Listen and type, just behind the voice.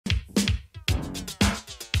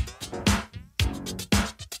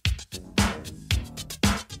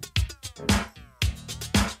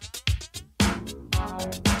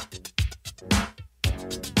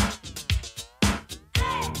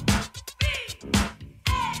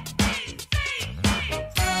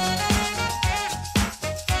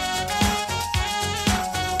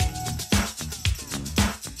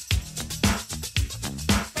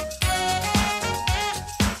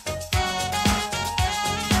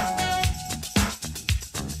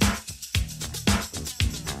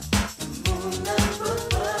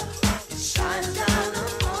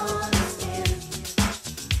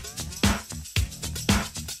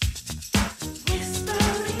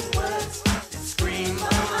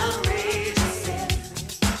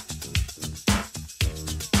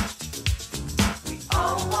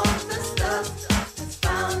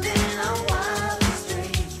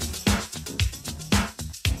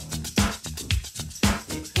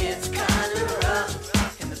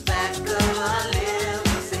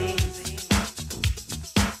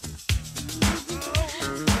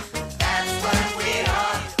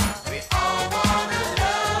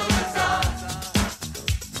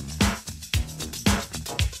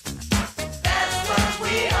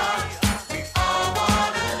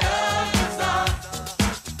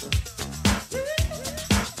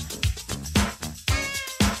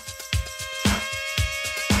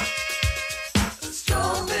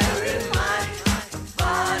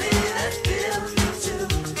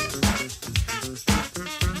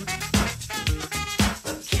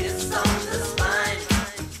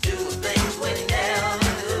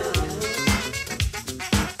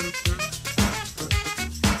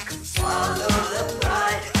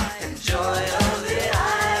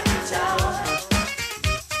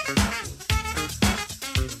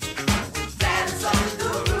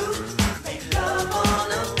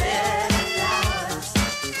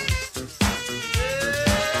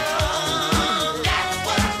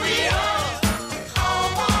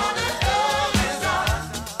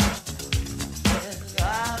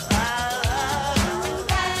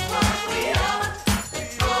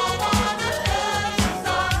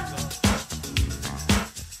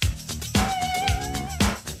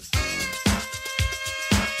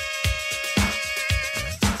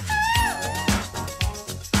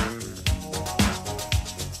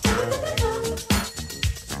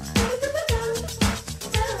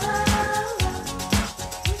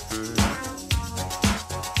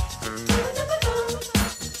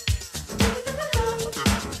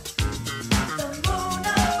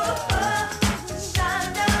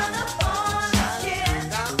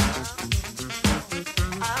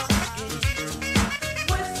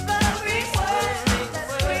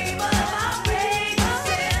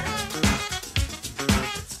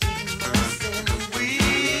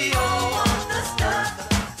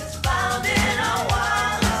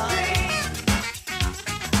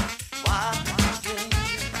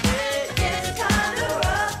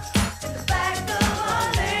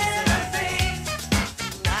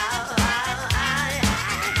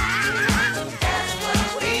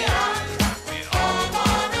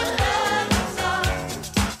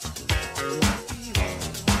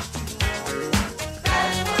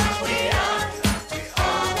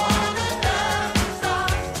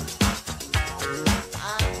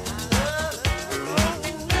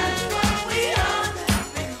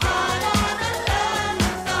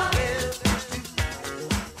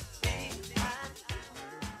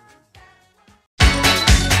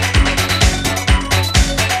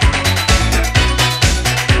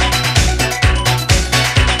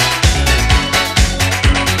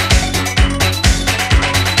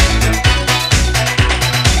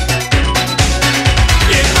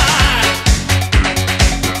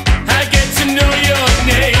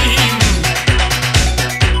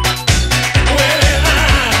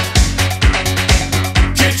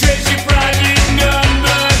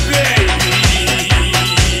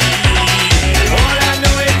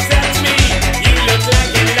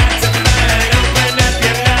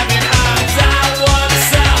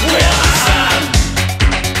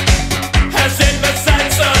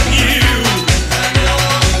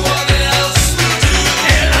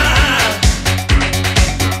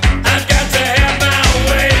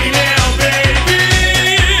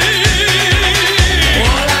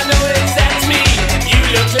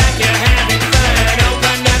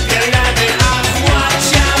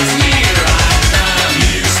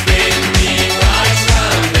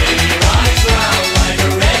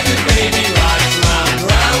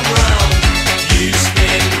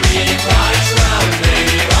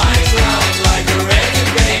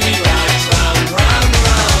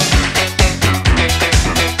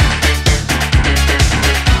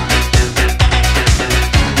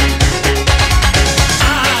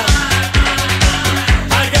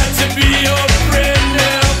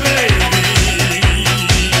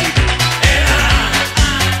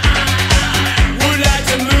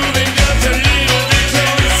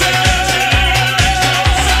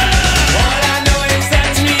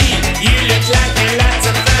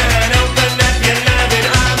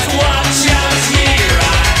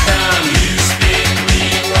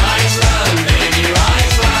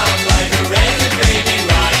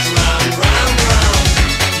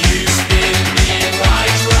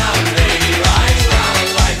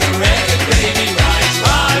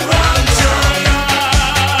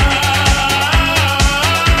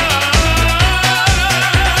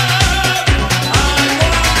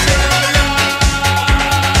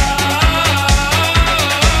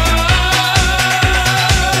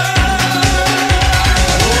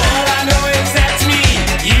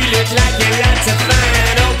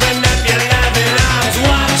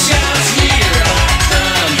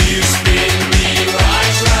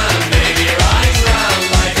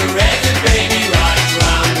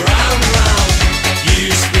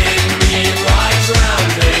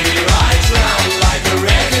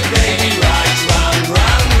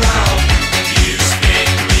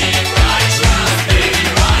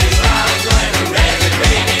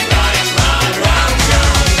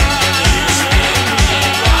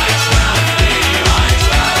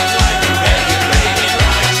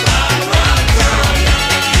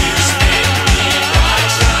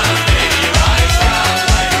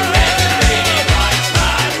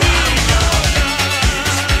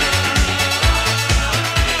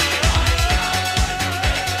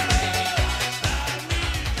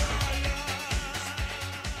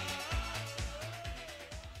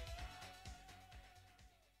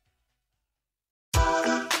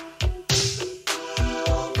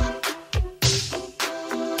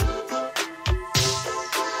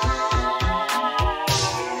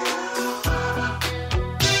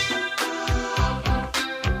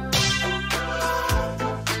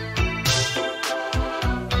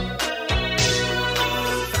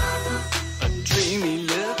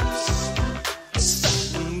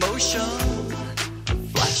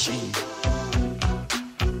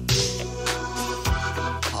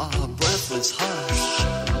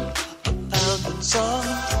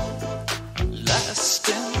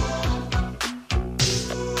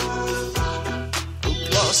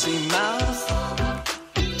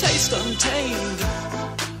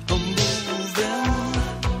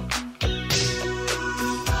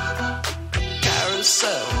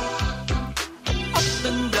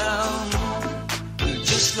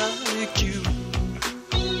just like you.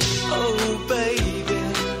 Oh baby,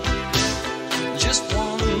 just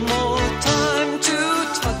one more time to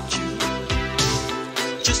touch you.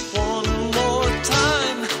 Just one more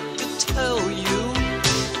time to tell you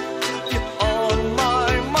you're on my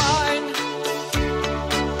mind.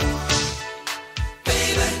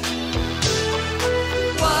 Baby,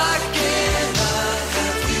 why can't I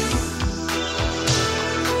have you?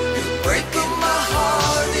 You're breaking my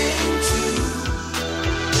heart in two.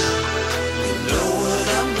 You know what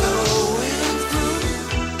I'm going through.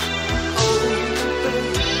 Oh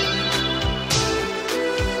baby,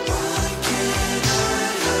 why can't I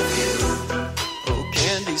have you? Oh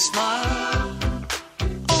candy smile,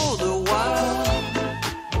 all the while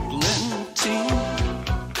glinting.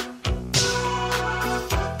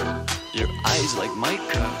 Your eyes like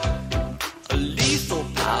mica, a lethal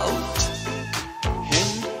pout,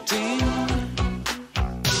 hinting.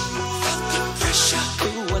 Felt the pressure.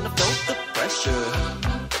 Ooh, when I felt the pressure,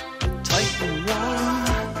 tight and warm,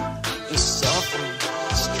 softly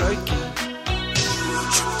striking.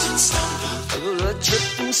 Tripped and stumbled. Oh, I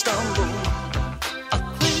tripped and stumbled. I'll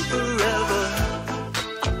cling forever.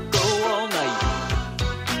 I'll go all night.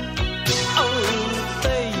 Oh,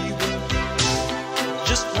 baby,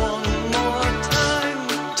 just one more time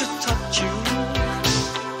to touch you.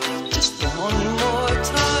 Just one more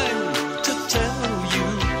time to tell you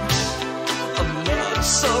I'm not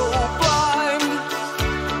so blind.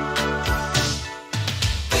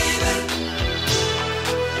 Baby,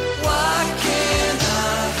 why can't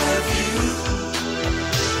I have you?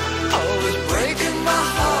 Always breaking my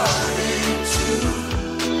heart in two.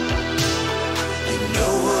 You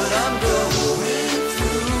know what I'm going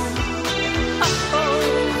through. Oh,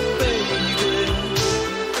 baby,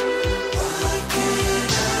 why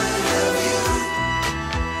can't I have you?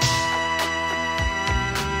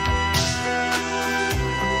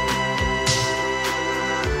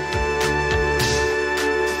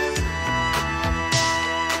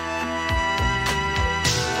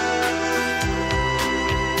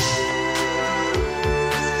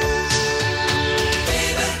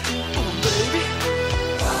 Baby, oh baby,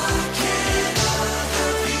 why can't I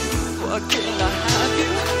have you? Why can't I have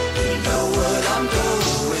you? You know what I'm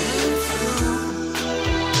going through.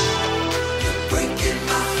 You're breaking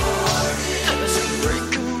my heart in two.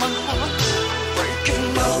 Breaking my heart, breaking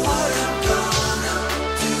my heart. I'm gonna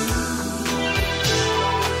do.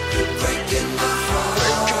 You're breaking my heart,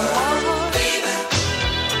 breaking my heart, baby.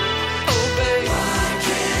 Oh baby, why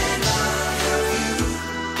can't I have you?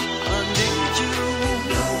 I need you.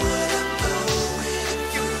 Know what I'm going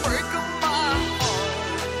through. You're breaking my heart.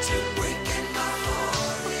 You're breaking my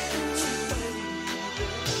heart in two, baby.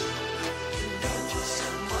 You know just so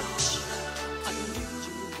much. I need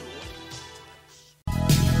you.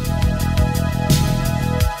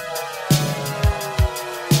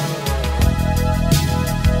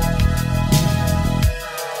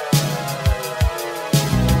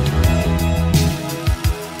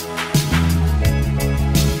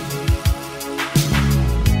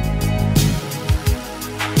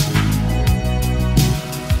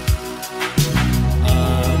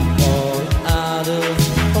 I'm all out of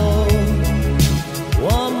hope.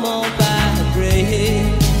 One more bad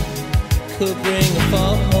break could bring a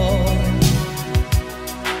fall.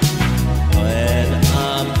 When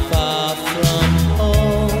I'm far from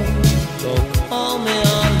home, don't call me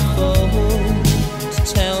on the phone to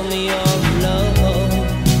tell me you're alone.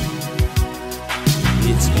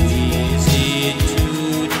 It's easy to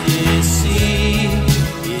deceive,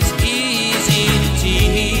 it's easy to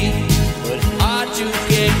cheat, but hard to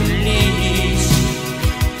get released.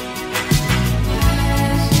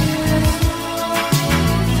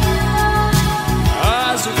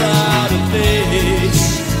 Eyes without a face,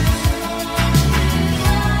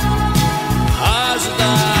 eyes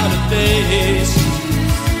without a face,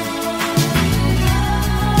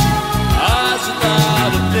 eyes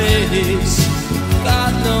without a face.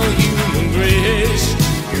 Got no human grace.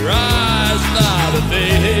 Your eyes without a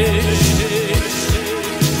face.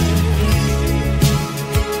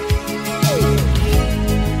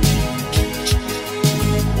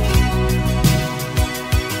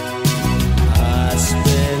 I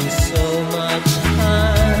spend so much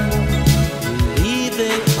time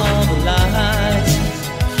believing all the lies,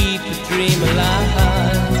 keep the dream alive.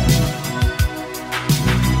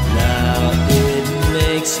 Now it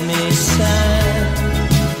makes me sad,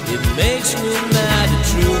 it makes me mad at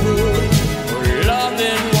you for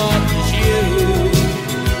loving what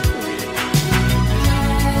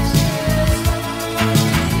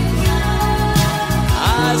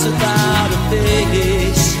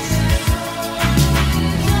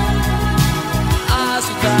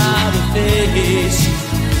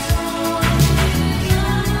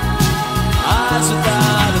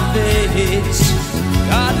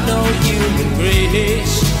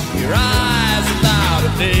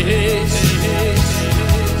face.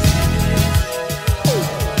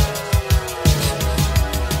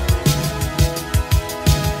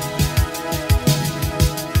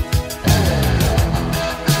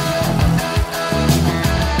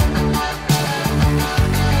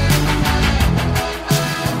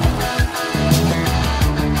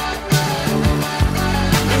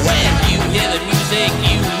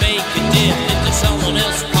 Someone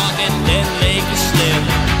else's pocket, then make a slip.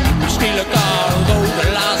 Steal a car and go to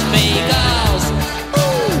Las Vegas.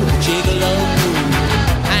 Ooh, gigolo,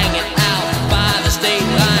 hanging out by the state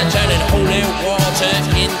line, turning holy water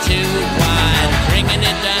into wine, bringing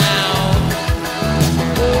it down.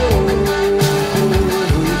 Ooh,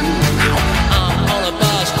 I'm on a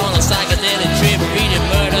bus on a psychedelic trip, reading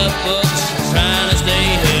murder books, trying to stay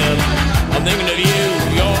hip. I'm thinking of you,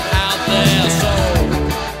 you're out there, so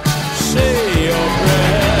say your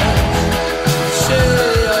prayers, say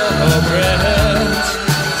your prayers,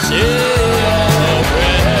 say your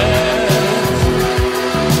prayers.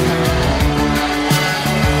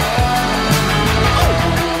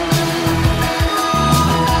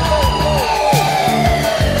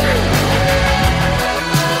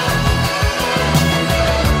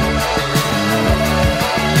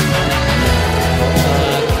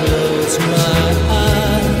 I close my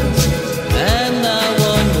eyes and I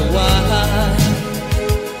wonder why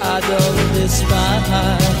I don't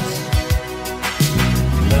despise.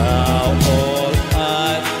 Now all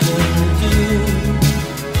I can do,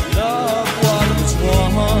 love what was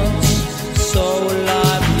once so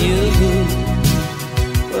alive in you,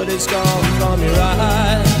 but it's gone from your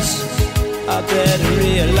eyes. I better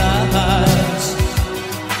realize.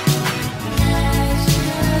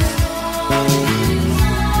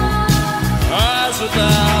 Eyes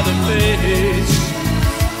without a face,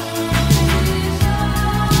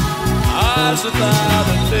 eyes without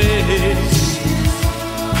a face,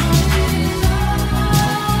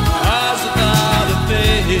 eyes without a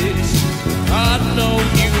face. Got no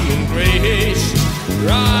human grace.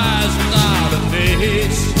 Eyes without a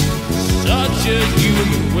face, such a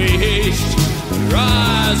human waste.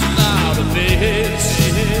 Eyes without a face.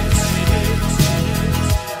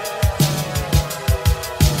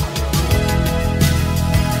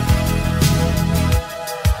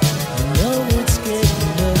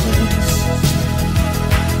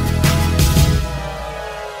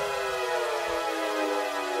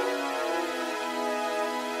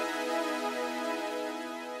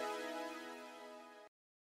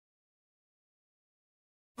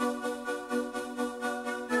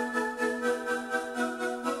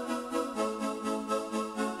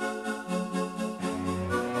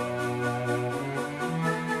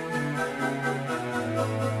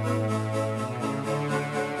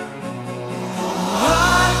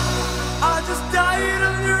 I just died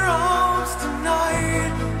in your arms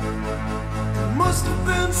tonight. It must have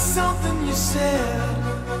been something you said.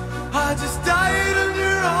 I just died in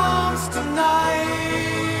your arms tonight.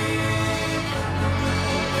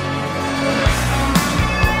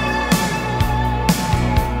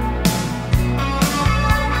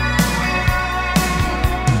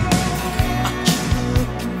 I keep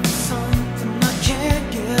looking for something I can't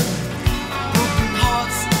get. Broken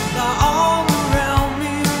hearts lie all around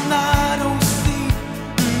me, and I don't see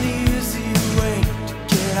an easy way to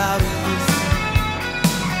get out of this.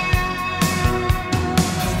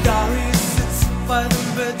 The diary sits by the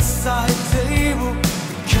bedside table.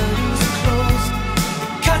 The curtains are closed. The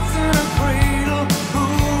cat's in a cradle. Who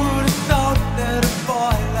would have thought that a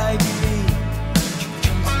boy like me could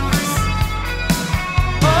come to this?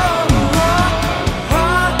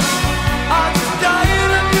 I just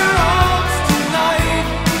died in your arms tonight.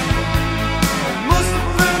 It must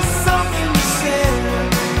have been something you said.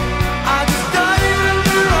 I just died in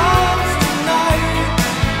your arms tonight.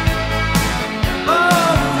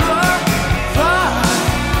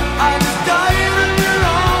 I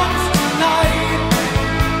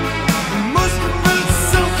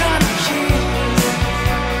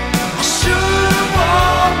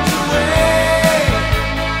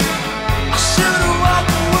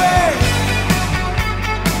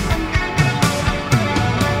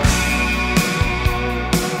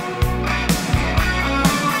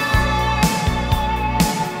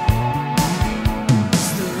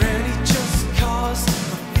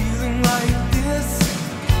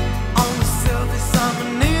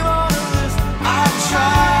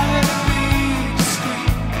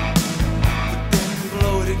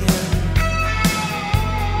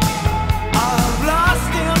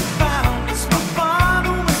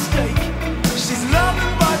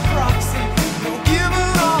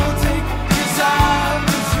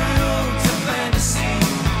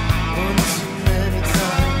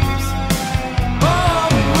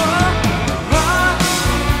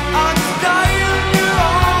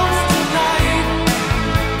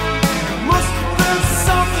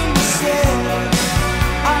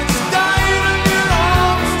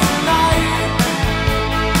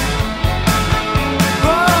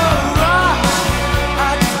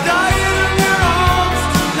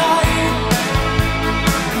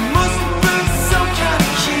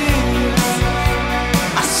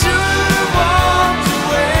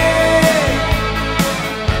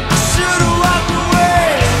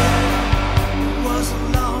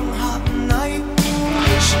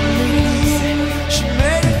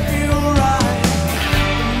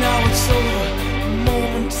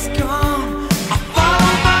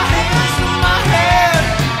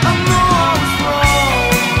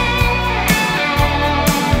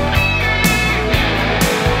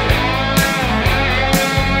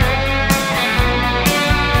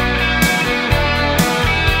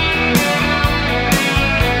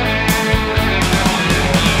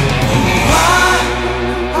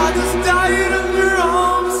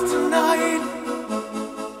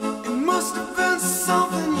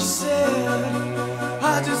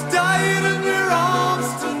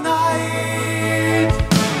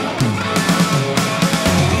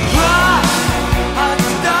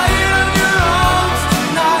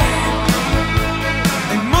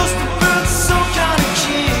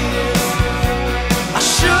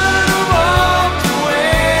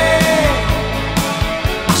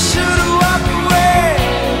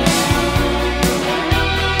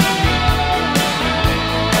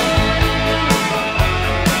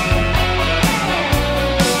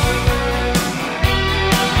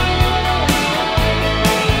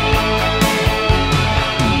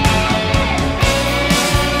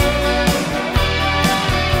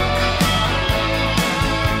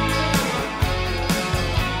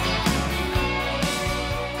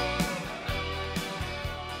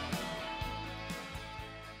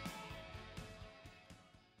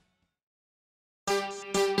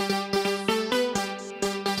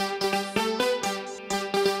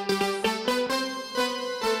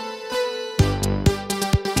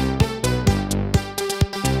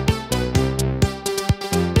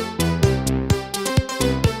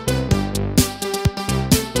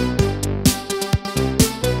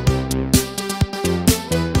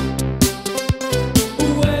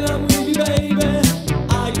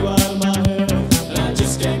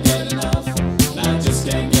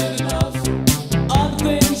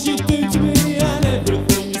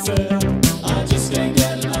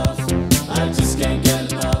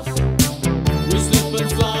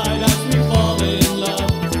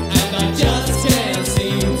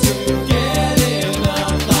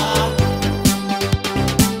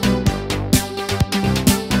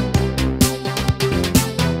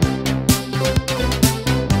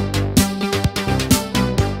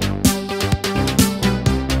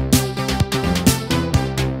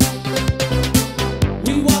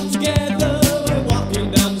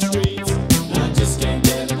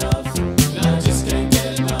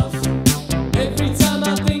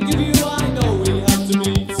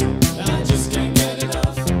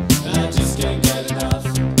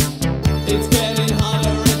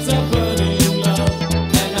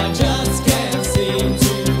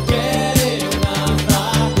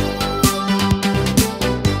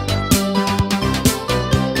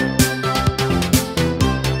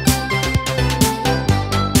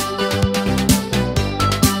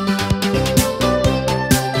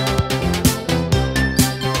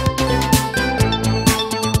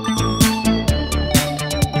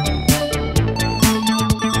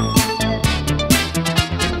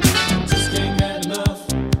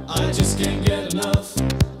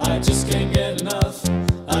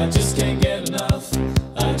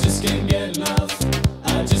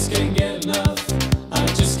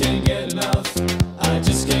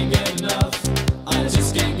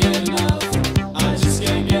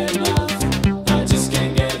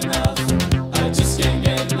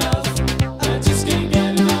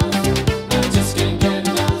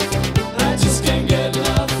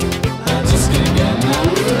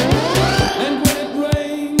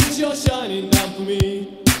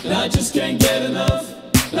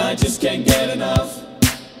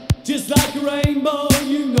rainbow,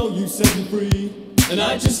 you know you set me free. And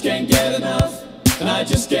I just can't get enough, and I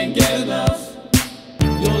just can't get enough.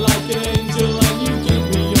 You're like an angel and you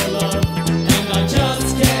give me your love, and I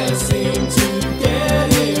just can't seem to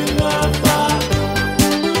get enough.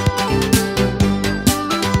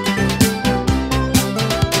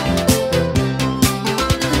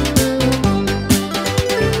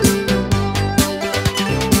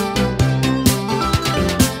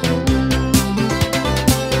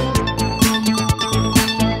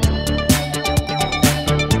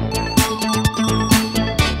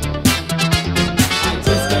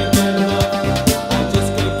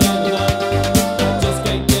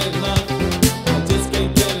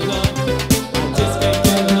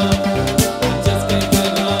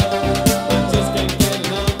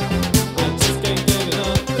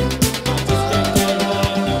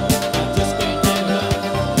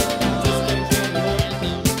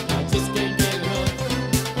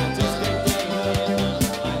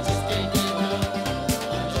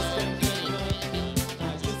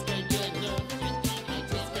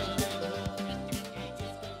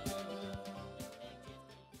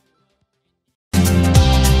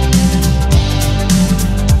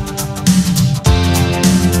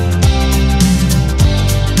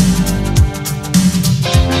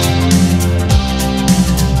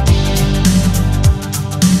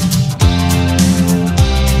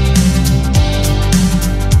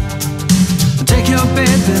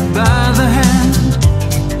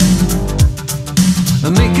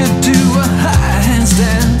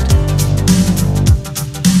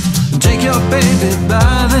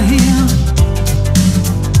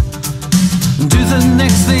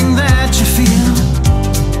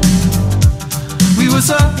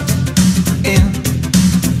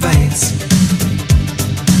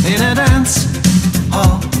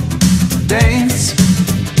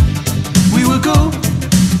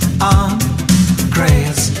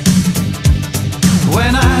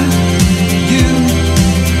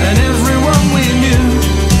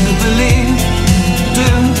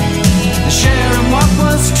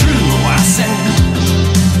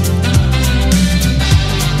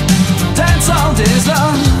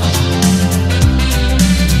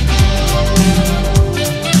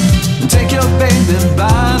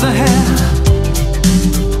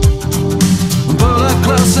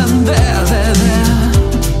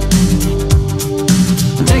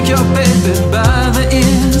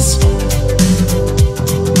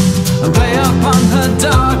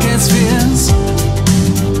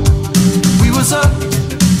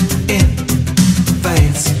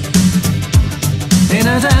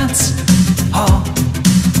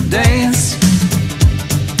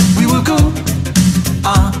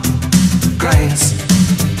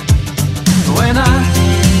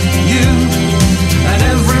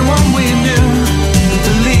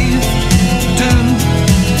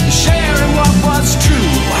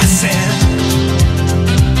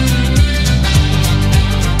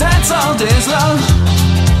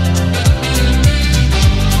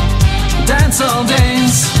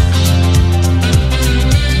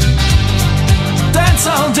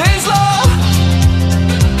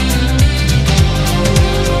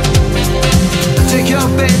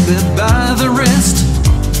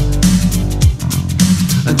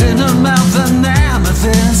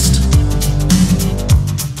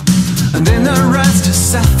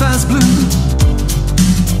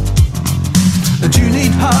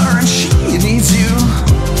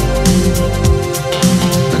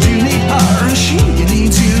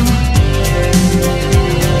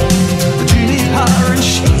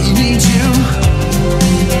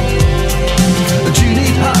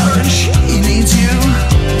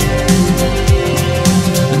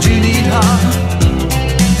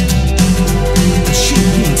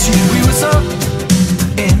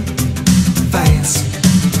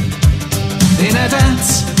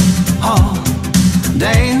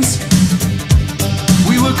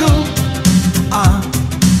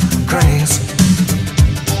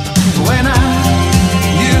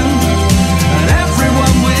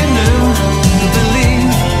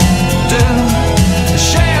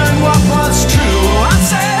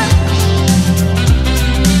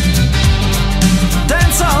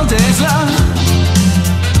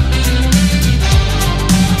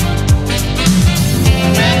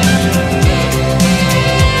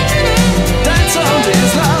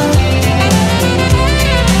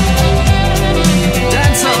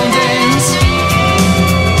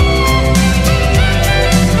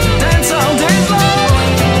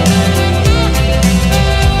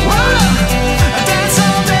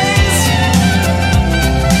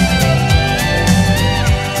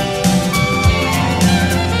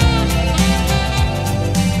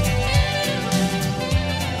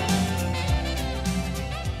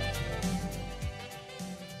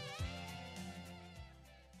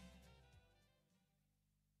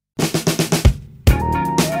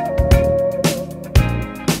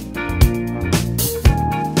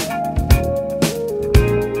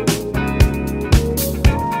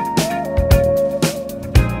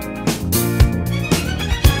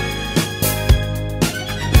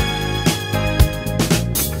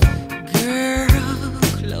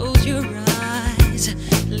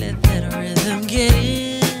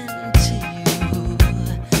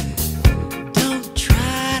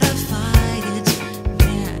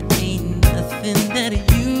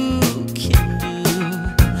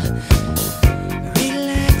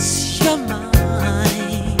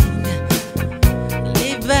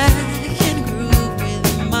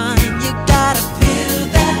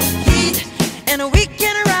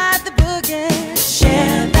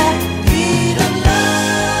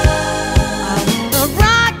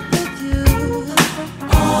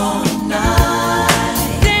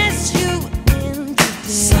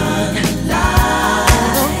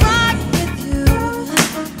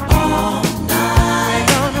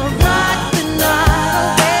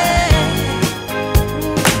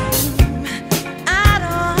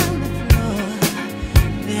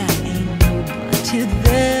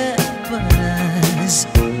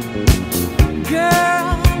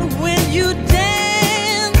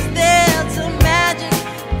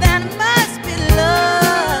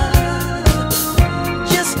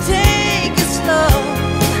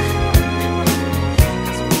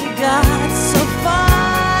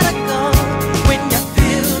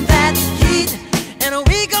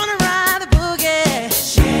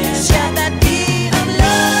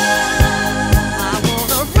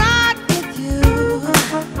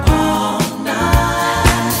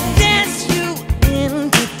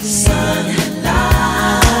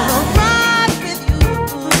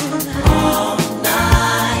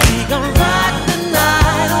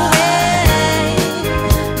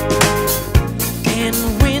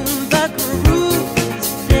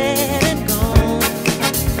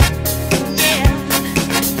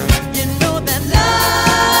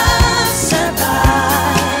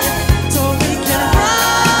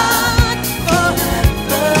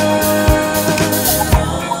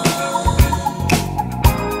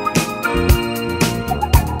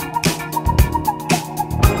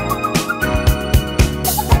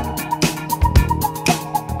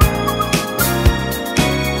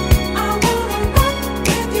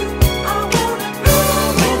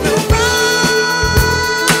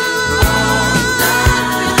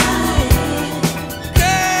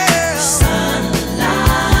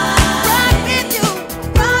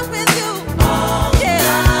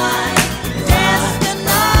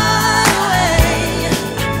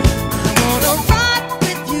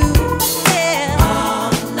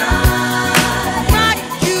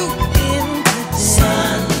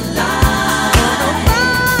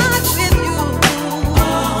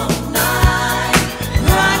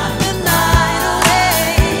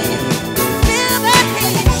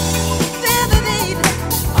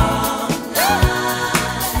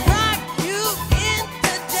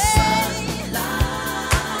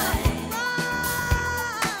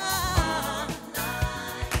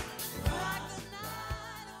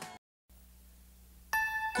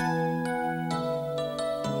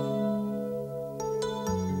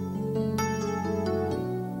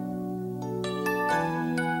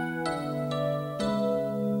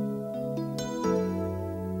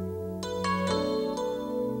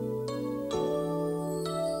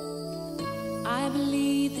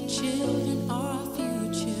 believe the children are our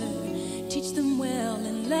future. Teach them well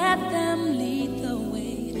and let them lead the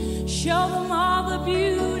way. Show them all the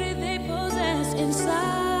beauty they possess inside.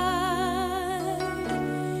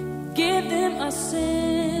 Give them a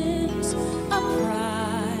sense of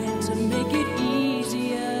pride to make it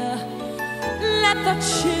easier. Let the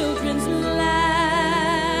children's laughter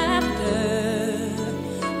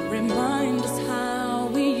remind us how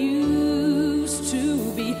we used to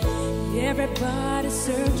be. Everybody's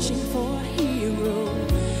searching for a hero.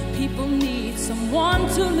 People need someone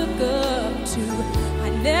to look up to. I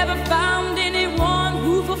never found anyone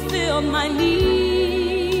who fulfilled my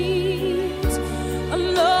needs. A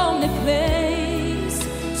lonely place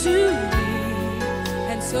to be,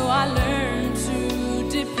 and so I learned to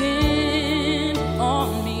depend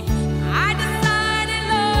on me. I decided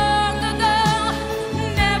long ago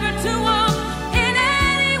never to walk in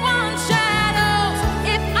anyone's shadows.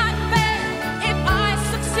 If I fail, if I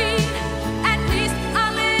succeed, at least I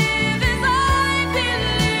live as I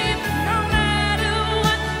believe. No matter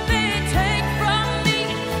what they take from me,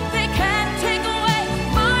 they can't take away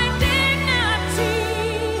my dignity.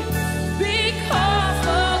 Because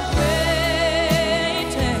the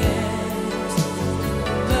greatest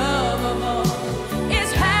love of all is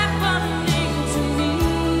happening to me.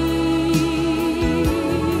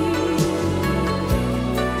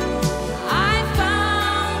 I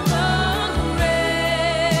found the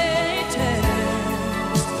greatest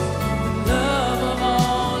love of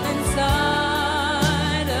all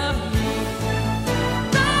inside of me.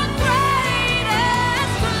 The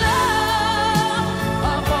greatest love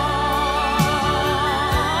of all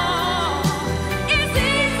is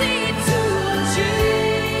easy to achieve.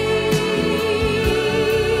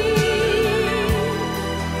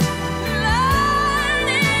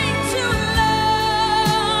 Learning to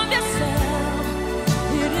love yourself,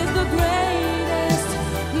 it is the greatest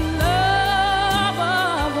love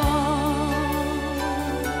of all.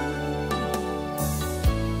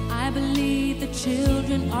 I believe the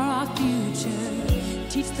children are our future.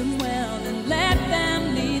 Teach them well and let them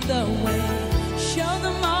lead the way. Show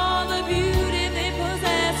them all the beauty they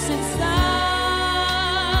possess inside.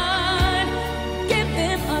 Give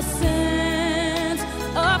them a sense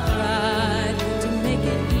of pride to make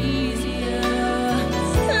it easier.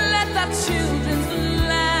 Let the children's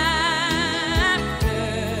laughter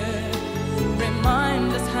remind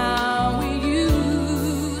us how we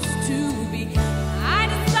used to be. I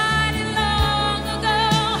decided long ago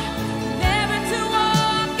never to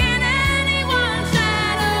walk in anyone's shadows.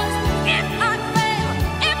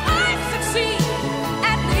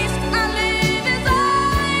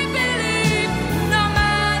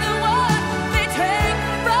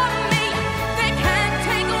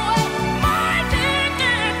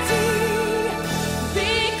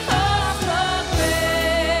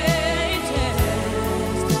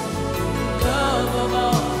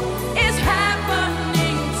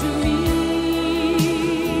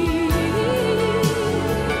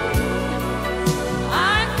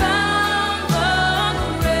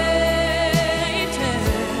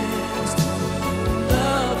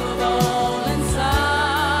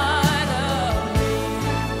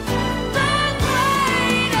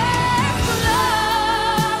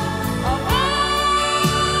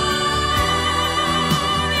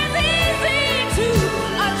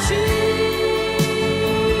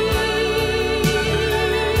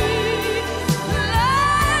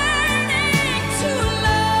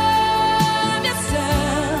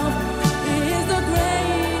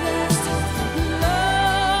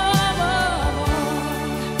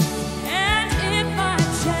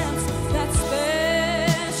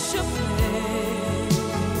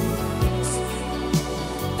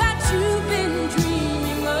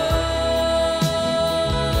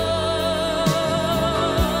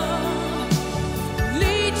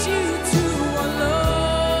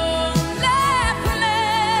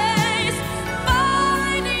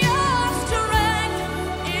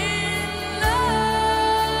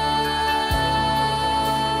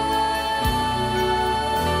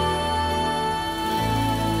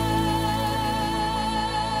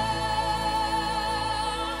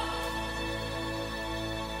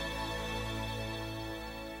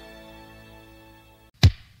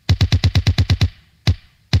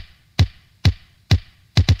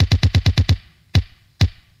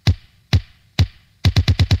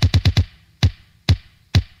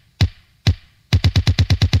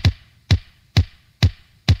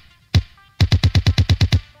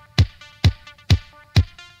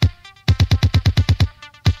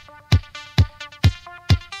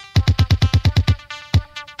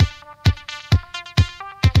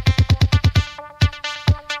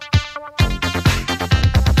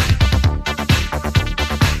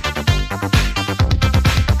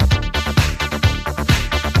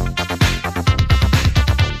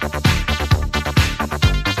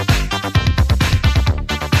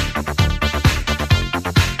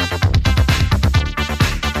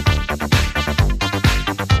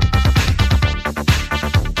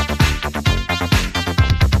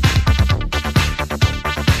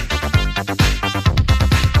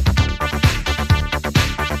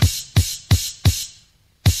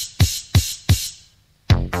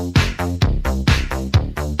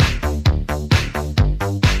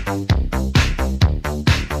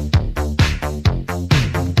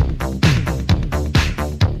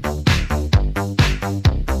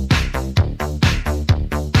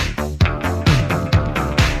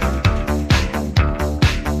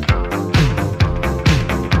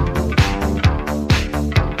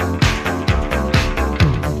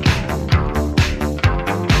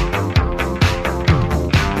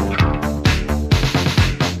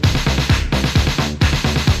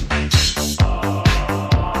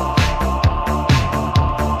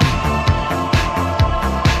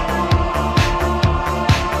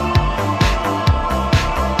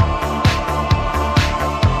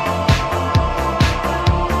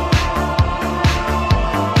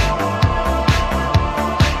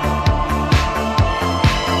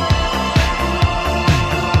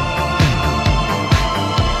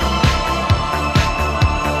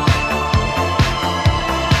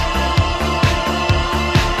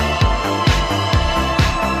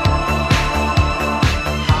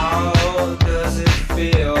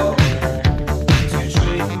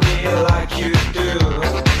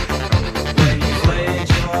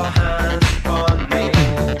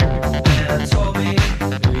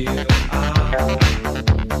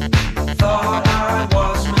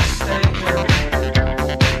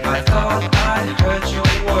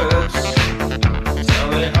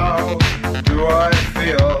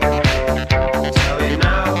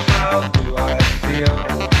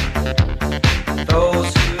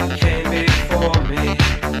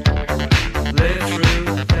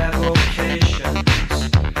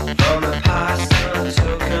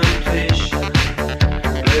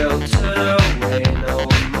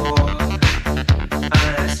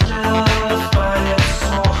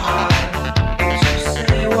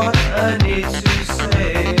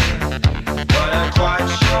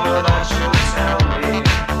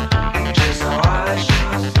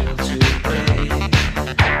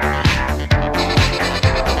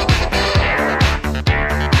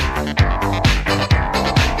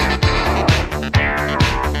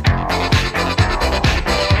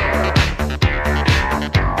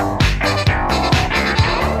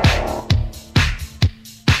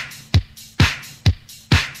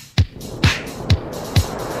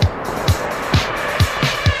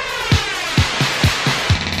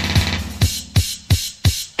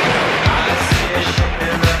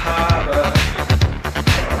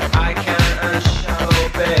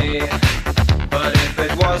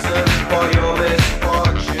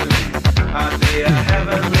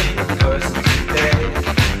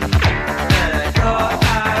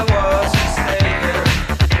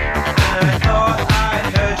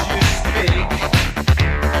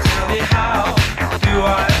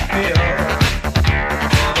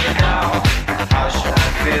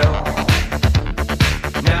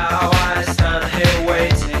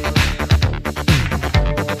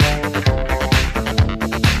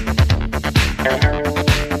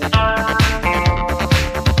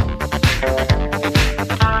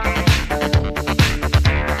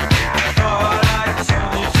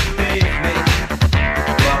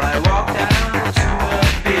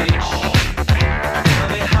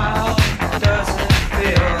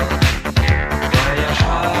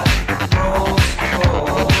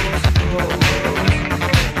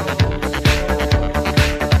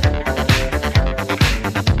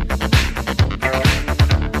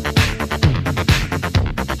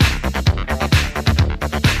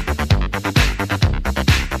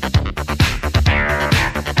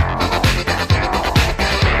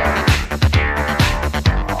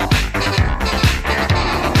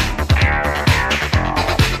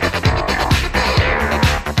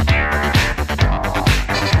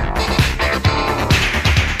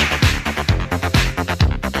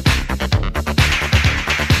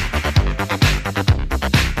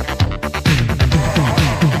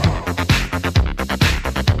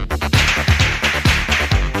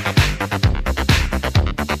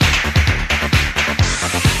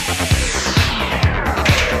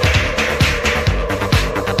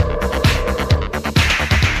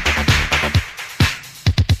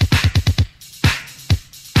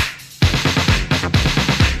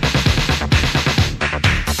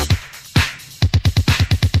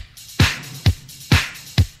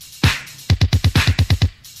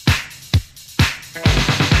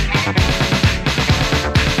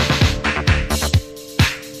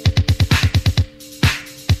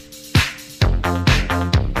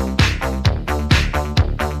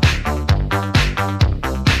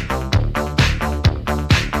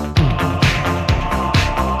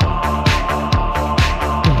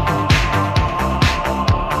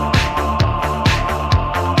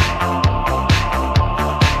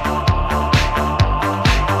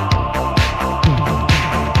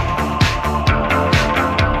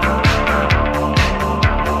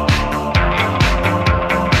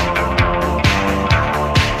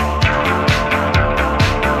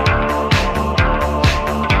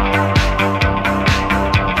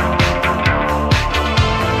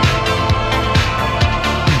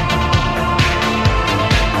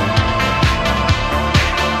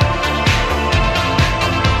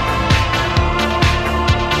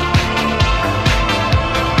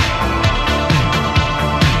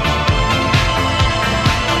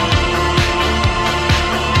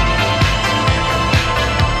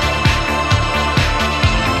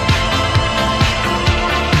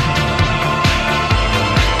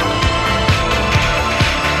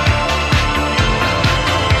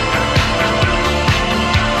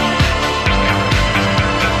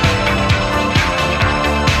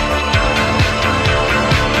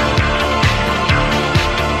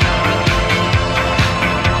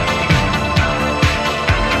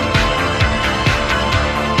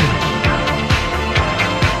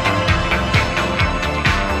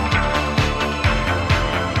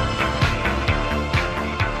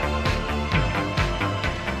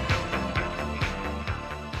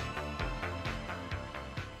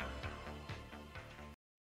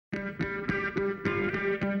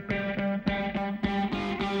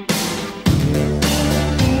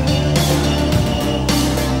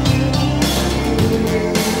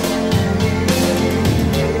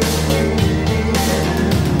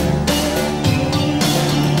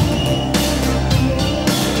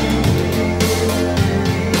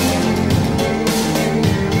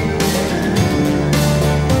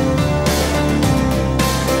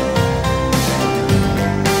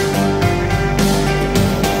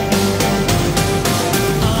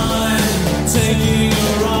 making